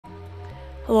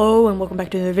Hello and welcome back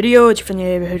to the video. It's your friendly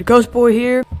neighborhood ghost boy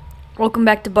here. Welcome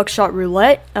back to Buckshot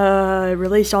Roulette.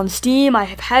 Released on Steam. I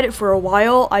have had it for a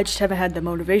while. I just haven't had the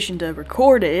motivation to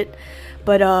record it.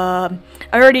 But I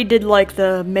already did like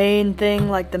the main thing,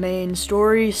 like the main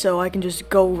story, so I can just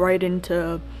go right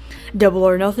into Double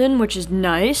or Nothing, which is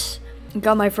nice.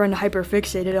 Got my friend hyper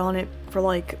fixated on it for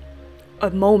like a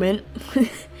moment.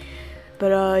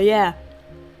 But yeah.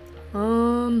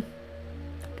 Gonna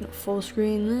full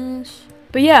screen this.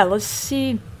 But yeah, let's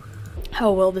see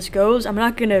how well this goes. I'm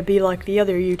not gonna be like the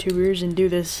other YouTubers and do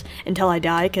this until I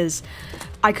die, because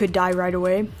I could die right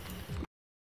away.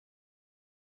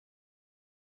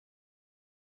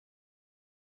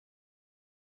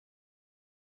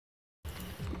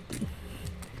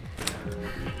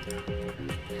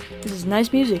 This is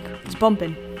nice music. It's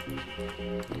bumping.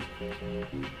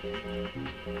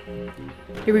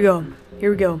 Here we go.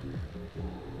 Here we go.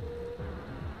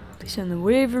 Place on the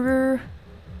waiver.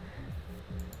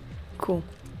 Cool.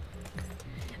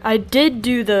 I did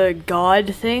do the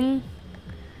God thing.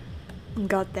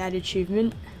 Got that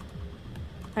achievement.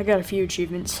 I got a few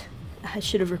achievements. I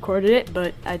should have recorded it,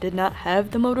 but I did not have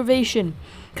the motivation.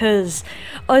 Because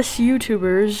us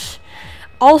YouTubers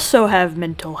also have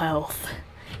mental health.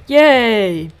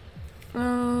 Yay!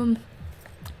 You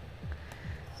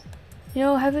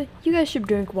know, you guys should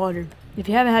drink water. If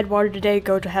you haven't had water today,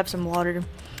 go to have some water.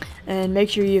 And make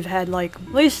sure you've had, like,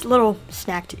 at least a little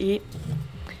snack to eat.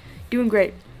 Doing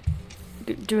great.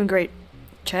 Doing great,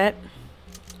 chat.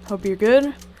 Hope you're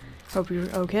good. Hope you're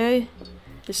okay.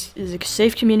 This is a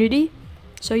safe community.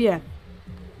 So, yeah.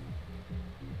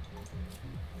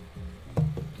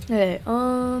 Hey,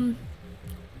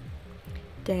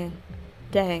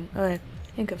 Dang. Okay,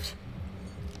 handcuffs.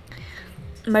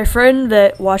 My friend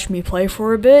that watched me play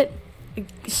for a bit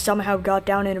somehow got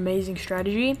down an amazing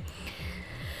strategy.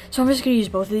 So I'm just gonna use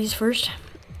both of these first.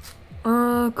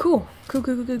 Cool.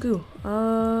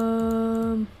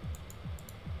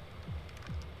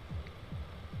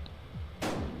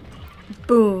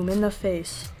 Boom, in the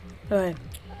face. Okay.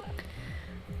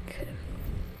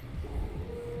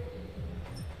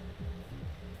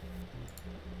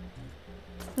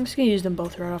 I'm just gonna use them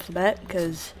both right off the bat,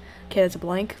 because, okay, that's a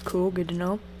blank. Cool, good to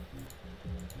know.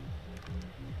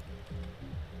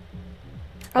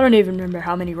 I don't even remember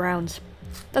how many rounds.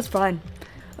 That's fine.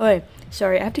 Okay,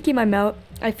 sorry, I have to keep my mouth.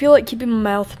 I feel like keeping my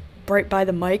mouth right by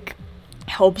the mic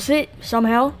helps it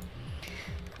somehow.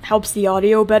 Helps the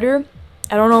audio better.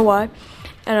 I don't know why.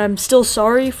 And I'm still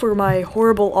sorry for my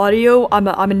horrible audio. I'm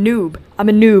a noob. I'm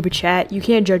a noob, chat. You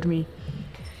can't judge me.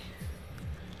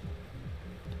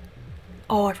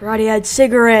 Oh, I forgot he had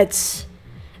cigarettes.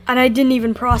 And I didn't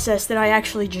even process that I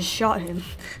actually just shot him.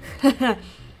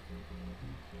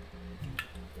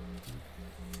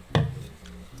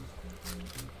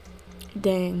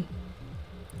 Dang.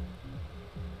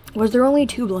 Was there only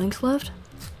 2 blanks left?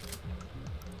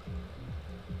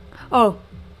 Oh.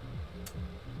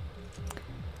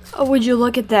 Oh, would you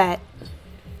look at that?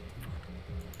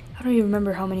 I don't even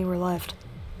remember how many were left.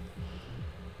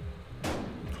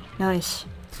 Nice.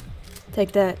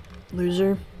 Take that,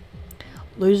 loser.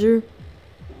 Loser.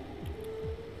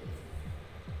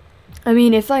 I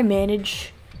mean, if I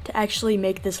manage to actually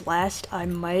make this last, I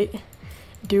might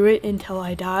do it until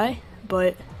I die.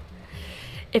 But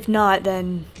if not,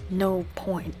 then no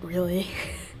point, really.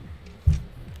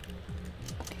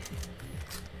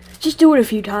 Just do it a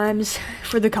few times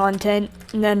for the content,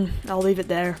 and then I'll leave it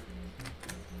there.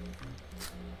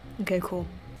 Okay, cool.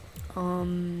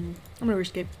 I'm gonna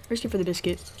risk it. Risk it for the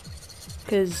biscuit.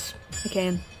 Because I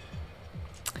can.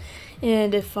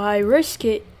 And if I risk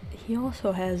it, he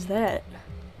also has that.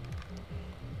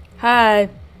 Hi.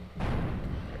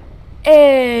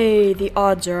 Hey, the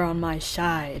odds are on my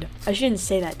side. I shouldn't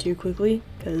say that too quickly,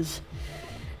 because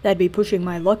that'd be pushing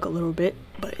my luck a little bit,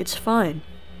 but it's fine.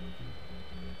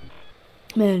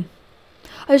 Man,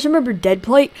 I just remember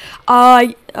Deadplate.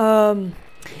 I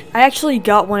actually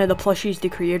got one of the plushies the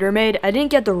creator made. I didn't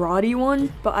get the Roddy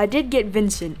one, but I did get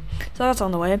Vincent, so that's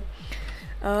on the way.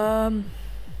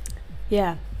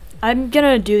 Yeah. I'm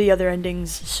gonna do the other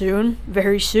endings soon,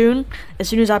 very soon, as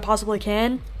soon as I possibly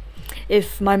can.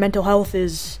 If my mental health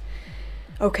is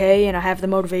okay and I have the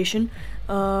motivation.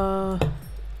 So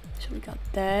we got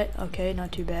that. Okay,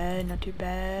 not too bad, not too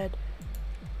bad.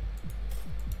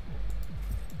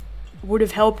 Would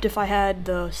have helped if I had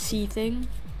the C thing.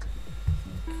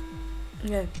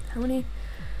 Okay, how many?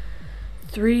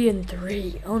 3 and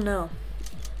 3. Oh no.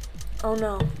 Oh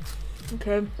no.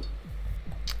 Okay.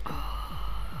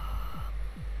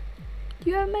 Do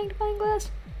you have a magnifying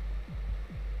glass?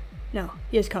 No,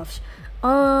 he has cuffs.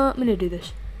 I'm gonna do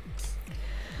this.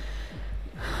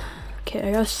 Okay,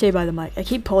 I gotta stay by the mic. I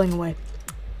keep pulling away.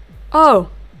 Oh!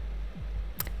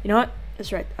 You know what?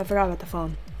 That's right. I forgot about the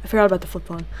phone. I forgot about the flip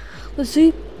phone. Let's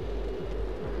see.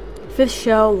 5th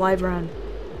shell, live round.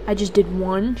 I just did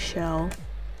 1 shell.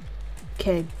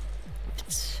 Okay.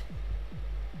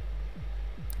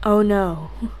 Oh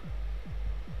no.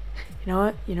 You know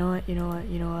what? You know what? You know what?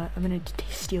 You know what? I'm gonna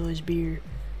steal his beer.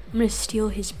 I'm gonna steal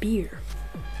his beer.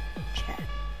 Chat.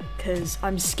 Cause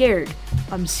I'm scared.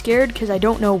 I'm scared because I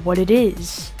don't know what it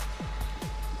is.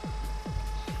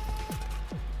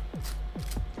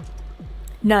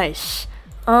 Nice.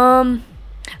 I'm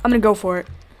gonna go for it.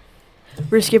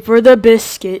 Risk it for the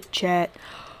biscuit, chat.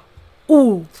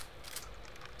 Ooh.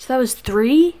 So that was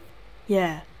 3?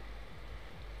 Yeah.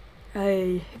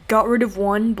 I got rid of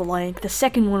 1 blank. The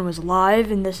second one was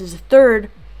live, and this is the 3rd,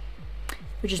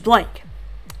 which is blank.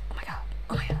 Oh my god.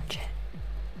 Oh my god, chat.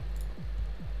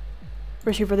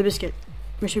 Risk it for the biscuit.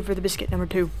 Risk it for the biscuit, number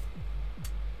 2.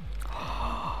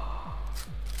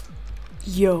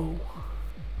 Yo.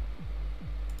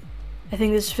 I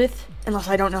think this is 5th, unless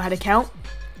I don't know how to count.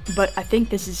 But I think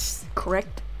this is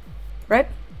correct. Right?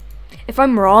 If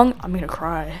I'm wrong, I'm gonna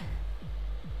cry.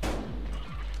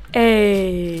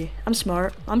 Hey, I'm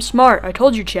smart. I'm smart. I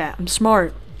told you, chat. I'm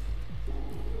smart.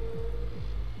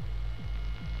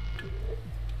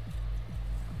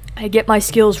 I get my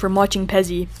skills from watching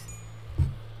Pezzy.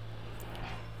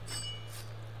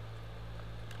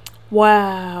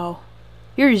 Wow.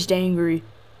 You're just angry.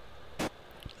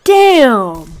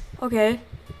 Damn! Okay.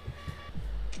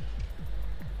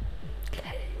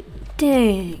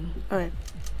 Dang. Okay.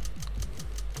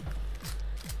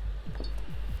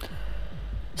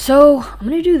 So, I'm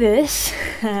gonna do this.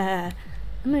 I'm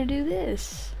gonna do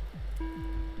this.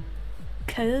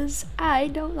 Cause I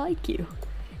don't like you.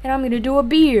 And I'm gonna do a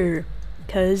beer.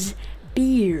 Cause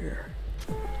beer.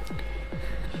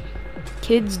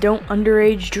 Kids don't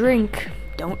underage drink.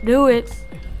 Don't do it.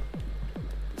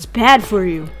 It's bad for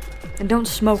you. And don't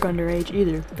smoke underage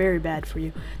either. Very bad for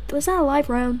you. Was that a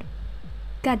live round?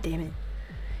 God damn it.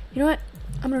 You know what?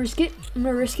 I'm gonna risk it. I'm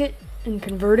gonna risk it and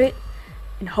convert it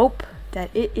and hope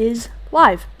that it is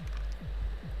live.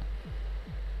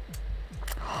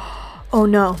 Oh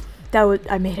no.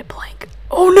 I made it blank.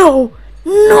 Oh no!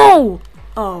 No!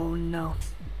 Oh no.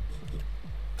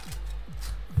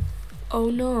 Oh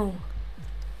no.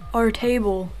 Our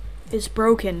table is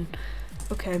broken.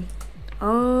 Okay.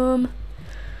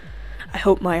 I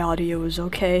hope my audio is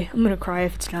okay. I'm gonna cry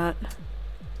if it's not.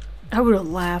 I would have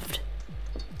laughed.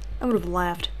 I would have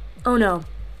laughed. Oh no.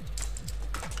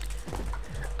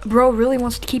 Bro really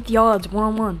wants to keep the odds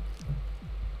 1-on-1.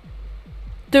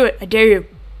 Do it. I dare you.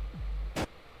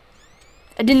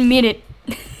 I didn't mean it.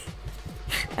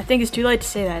 I think it's too late to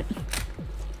say that.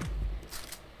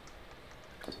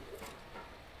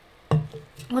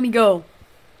 Let me go.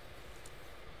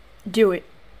 Do it.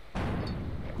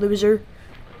 Loser.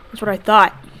 That's what I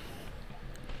thought.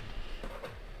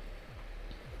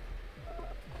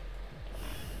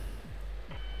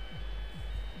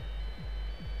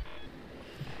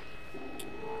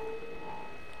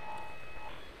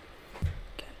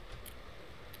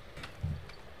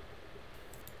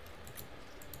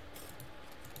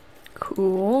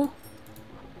 Cool.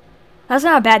 That's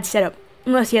not a bad setup.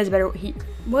 Unless he has a better...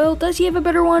 Well, does he have a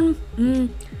better one?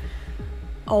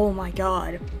 Oh my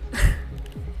god.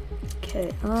 Okay,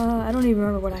 I don't even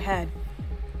remember what I had.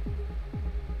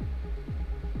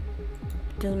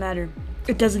 Doesn't matter.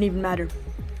 It doesn't even matter.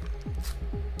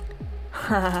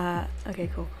 Haha. Okay,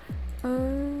 cool.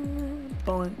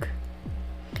 Bonk.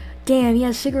 Damn, he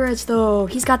has cigarettes though.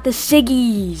 He's got the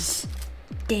ciggies.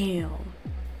 Damn.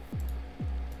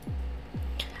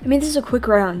 I mean, this is a quick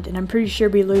round, and I'm pretty sure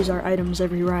we lose our items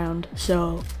every round,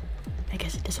 so I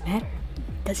guess it doesn't matter.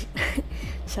 Does it?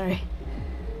 Sorry.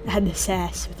 I had the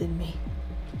sass within me.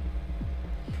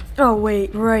 Oh,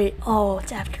 wait, right. Oh,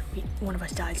 it's after one of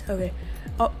us dies. Okay.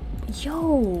 Oh,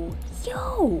 yo.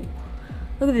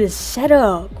 Look at this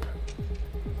setup.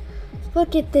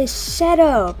 Look at this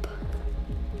setup.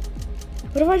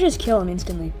 What if I just kill him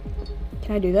instantly?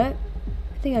 Can I do that?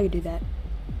 I think I could do that.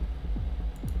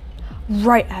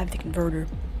 Right, I have the converter.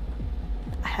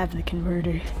 I have the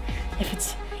converter.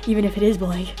 Even if it is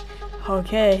blank.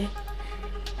 Okay.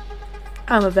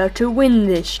 I'm about to win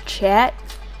this, chat.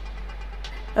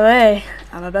 Okay,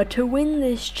 I'm about to win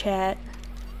this, chat.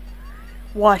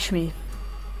 Watch me.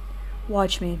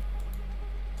 Watch me.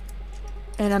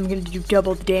 And I'm gonna do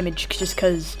double the damage just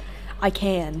cause I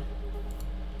can.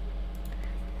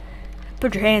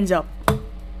 Put your hands up.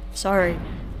 Sorry.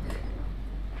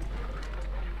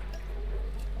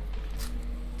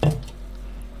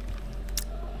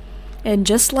 And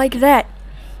just like that,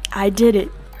 I did it.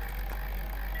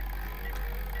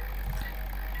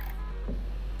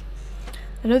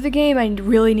 Another game I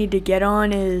really need to get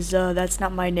on is That's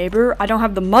Not My Neighbor. I don't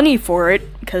have the money for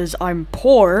it because I'm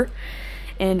poor,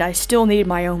 and I still need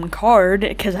my own card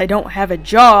because I don't have a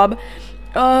job.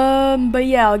 But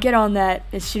yeah, I'll get on that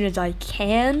as soon as I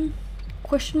can.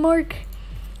 Question mark.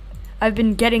 I've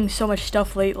been getting so much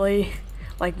stuff lately,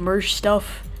 like merch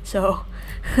stuff, so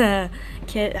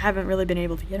haven't really been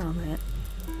able to get on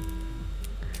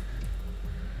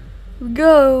that.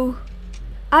 Go.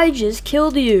 I just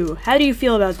killed you. How do you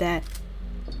feel about that?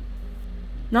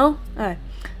 No? Alright.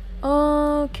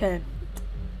 Okay.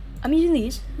 I'm using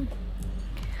these.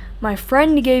 My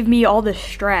friend gave me all the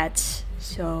strats,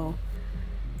 so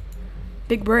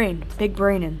big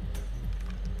brainin'.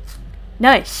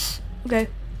 Nice. Okay.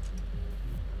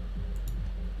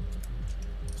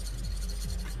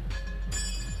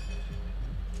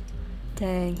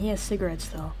 Dang, he has cigarettes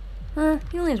though.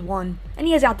 He only has one, and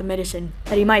he has out the medicine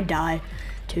that he might die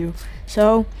too.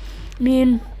 So, I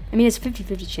mean it's a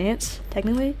 50-50 chance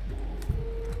technically.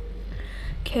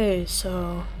 Okay,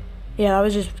 so yeah, that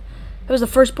was the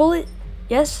first bullet.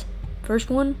 Yes, first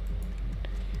one.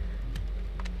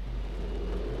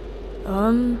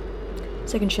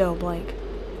 Second shell blank.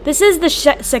 This is the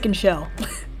second shell.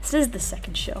 This is the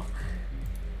second shell.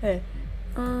 Hey,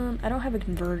 I don't have a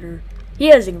converter. He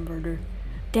has a converter.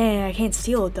 Dang, I can't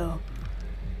steal it though.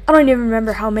 I don't even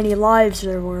remember how many lives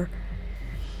there were.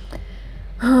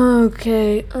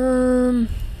 Okay, gonna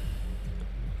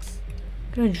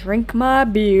drink my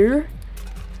beer.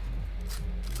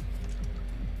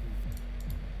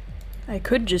 I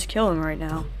could just kill him right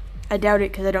now. I doubt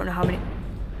it because I don't know how many.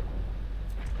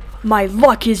 My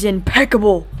luck is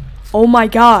impeccable. Oh my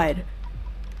god.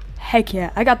 Heck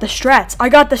yeah, I got the strats.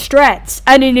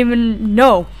 I didn't even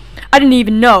know.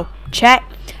 Chat,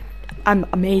 I'm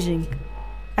amazing.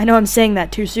 I know I'm saying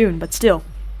that too soon, but still.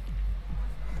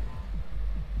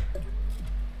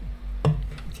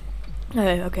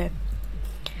 Okay,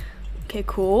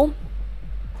 cool.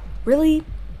 Really?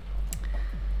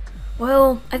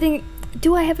 Well, I think,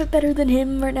 do I have it better than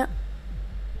him right now?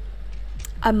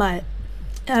 I might.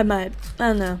 I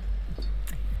don't know.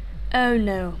 Oh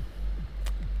no.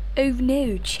 Oh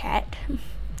no, chat.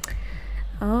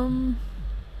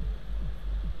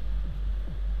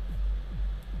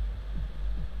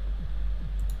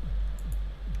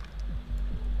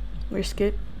 Risk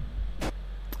it.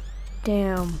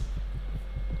 Damn.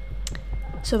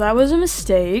 So that was a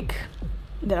mistake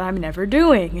that I'm never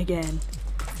doing again.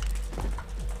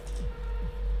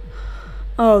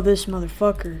 Oh, this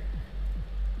motherfucker.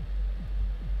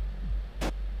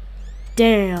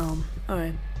 Damn.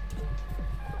 Alright.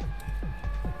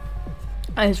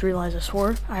 I just realized I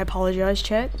swore. I apologize,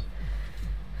 chat.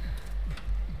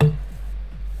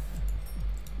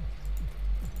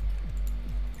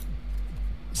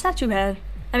 It's not too bad.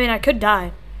 I mean, I could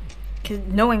die. 'Cause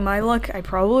knowing my luck, I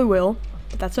probably will.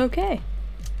 But that's okay.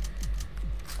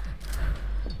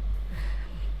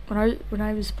 When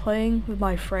I was playing with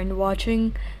my friend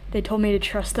watching, they told me to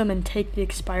trust them and take the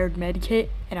expired med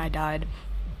kit, and I died.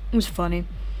 It was funny.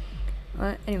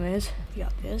 Anyways, we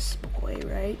got this boy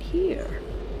right here.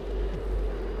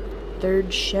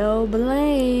 Third shell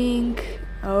blank.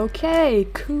 Okay,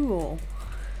 cool.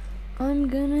 I'm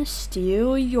gonna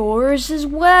steal yours as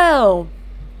well.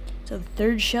 So the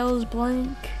third shell is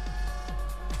blank.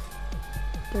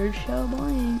 Third shell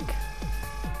blank.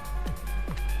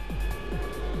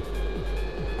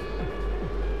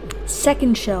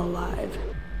 Second shell live.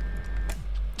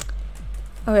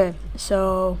 Okay,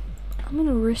 so I'm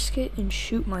gonna risk it and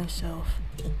shoot myself.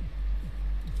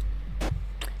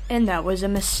 And that was a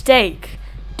mistake.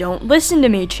 Don't listen to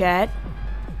me, chat.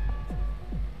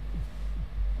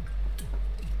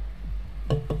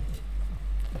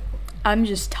 I'm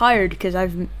just tired because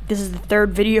this is the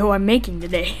third video I'm making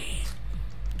today.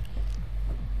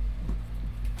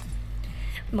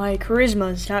 My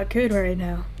charisma is not good right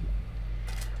now.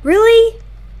 Really?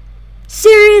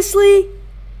 Seriously?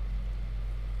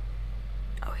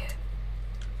 Okay.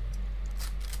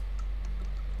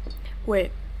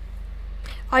 Wait.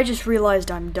 I just realized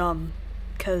I'm dumb.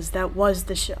 Because that was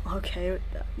the show. Okay.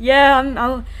 Yeah, I'm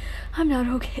not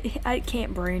okay. I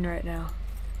can't brain right now.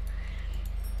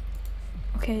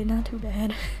 Okay, not too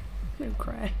bad. I'm gonna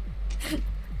cry.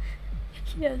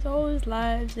 He has all his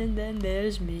lives, and then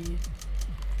there's me.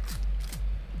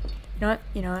 You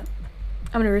know what?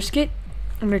 I'm gonna risk it.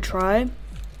 I'm gonna try.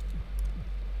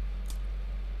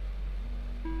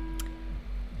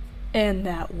 And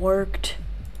that worked.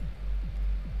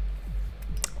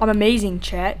 I'm amazing,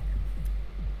 chat.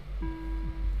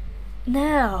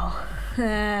 Now,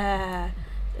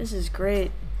 This is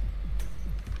great.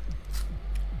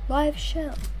 Live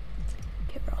shell.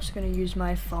 Okay, we're also gonna use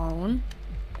my phone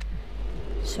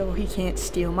so he can't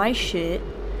steal my shit.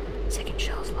 Second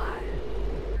shell's live.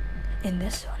 And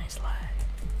this one is live.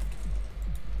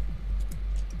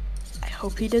 I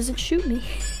hope he doesn't shoot me.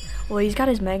 Well, he's got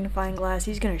his magnifying glass.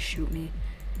 He's gonna shoot me.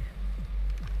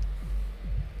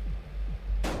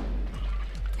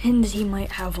 And he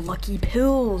might have lucky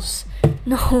pills.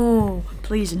 No,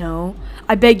 please no.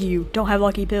 I beg you, don't have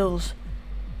lucky pills.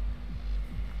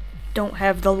 Don't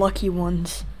have the lucky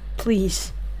ones.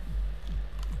 Please.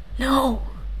 No.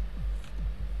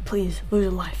 Please, lose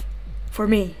a life. For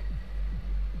me.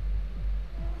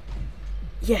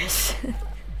 Yes.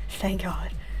 Thank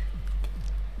God.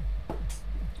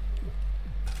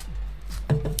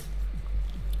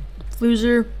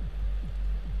 Loser.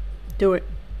 Do it.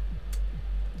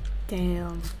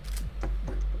 Damn.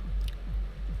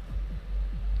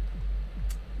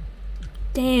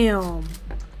 Damn.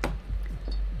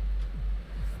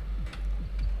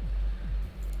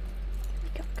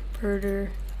 Got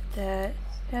converter. That.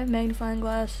 Do I have magnifying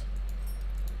glass?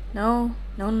 No.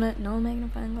 No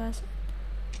magnifying glass.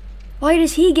 Why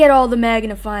does he get all the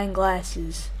magnifying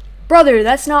glasses? Brother,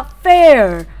 that's not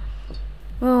fair.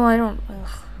 Well, I don't. Ugh,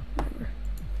 whatever.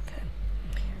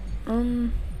 Okay.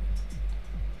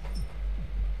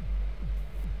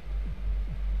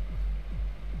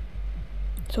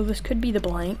 So this could be the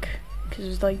blank, because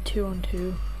it's like 2 on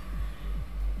 2.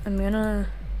 I'm gonna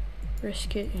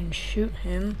risk it and shoot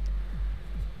him.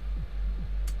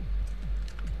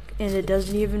 And it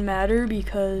doesn't even matter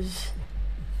because...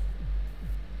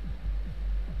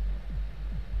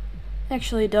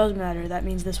 Actually, it does matter. That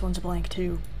means this one's a blank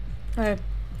too. Alright,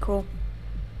 cool.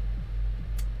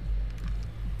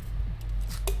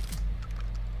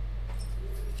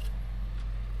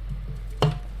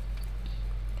 Can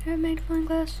I have magnifying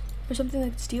glass? Or something that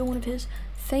could steal one of his?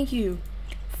 Thank you.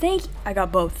 Thank you. I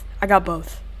got both. I got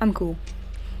both. I'm cool.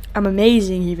 I'm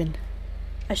amazing even.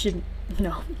 I shouldn't.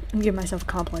 No. I'm giving myself a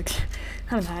complex.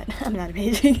 I'm not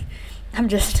amazing. I'm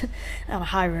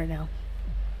high right now.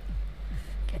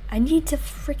 Okay, I need to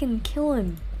freaking kill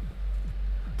him.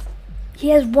 He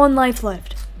has 1 life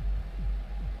left.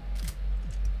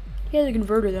 He has a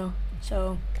converter though,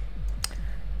 so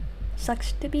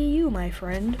sucks to be you, my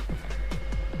friend.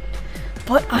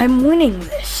 But I'm winning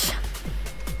this.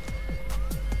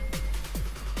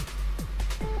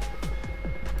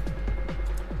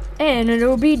 And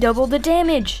it'll be double the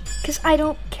damage, because I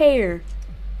don't care.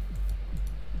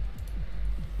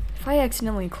 If I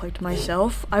accidentally clicked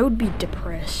myself, I would be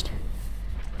depressed.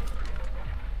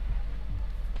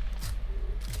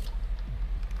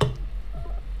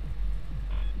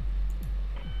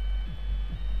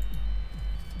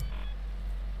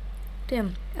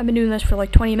 Damn, I've been doing this for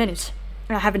like 20 minutes,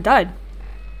 and I haven't died.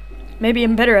 Maybe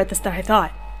I'm better at this than I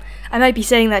thought. I might be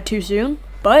saying that too soon,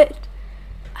 but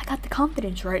I got the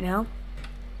confidence right now.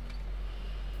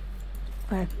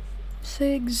 Alright,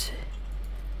 SIGs,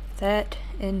 that,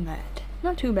 and that.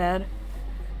 Not too bad.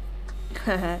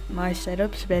 My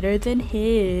setup's better than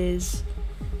his.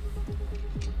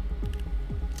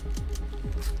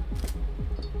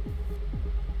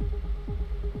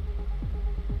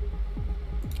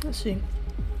 Let's see.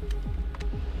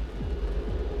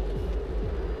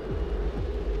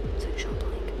 Section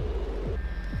blank.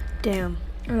 Damn.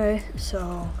 Alright,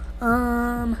 so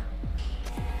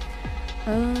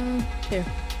here.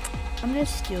 I'm gonna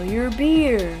steal your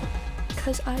beer.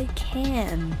 'Cause I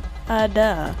can.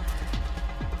 Duh.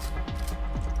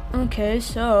 Okay,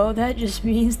 so that just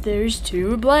means there's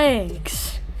 2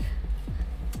 blanks.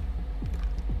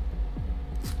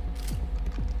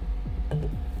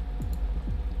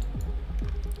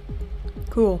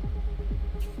 Cool.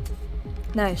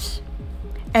 Nice.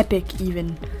 Epic,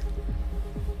 even.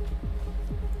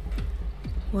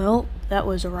 Well, that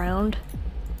was a round.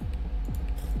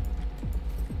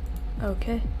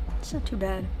 Okay, it's not too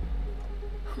bad.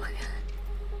 Oh my god.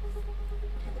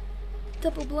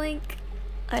 Double blank.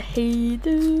 I hate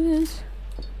this.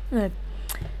 Alright.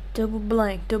 Double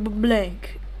blank, double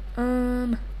blank.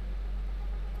 What's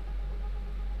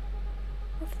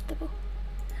double?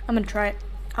 I'm gonna try it.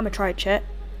 I'm gonna try it, chat.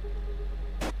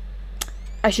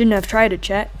 I shouldn't have tried it,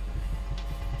 chat.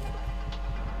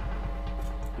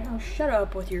 Now shut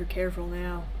up with your careful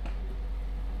now.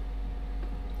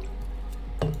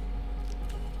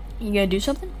 You gonna do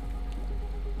something?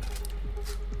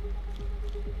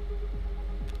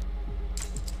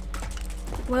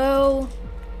 Well,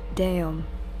 damn.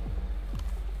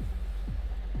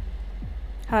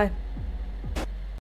 Hi.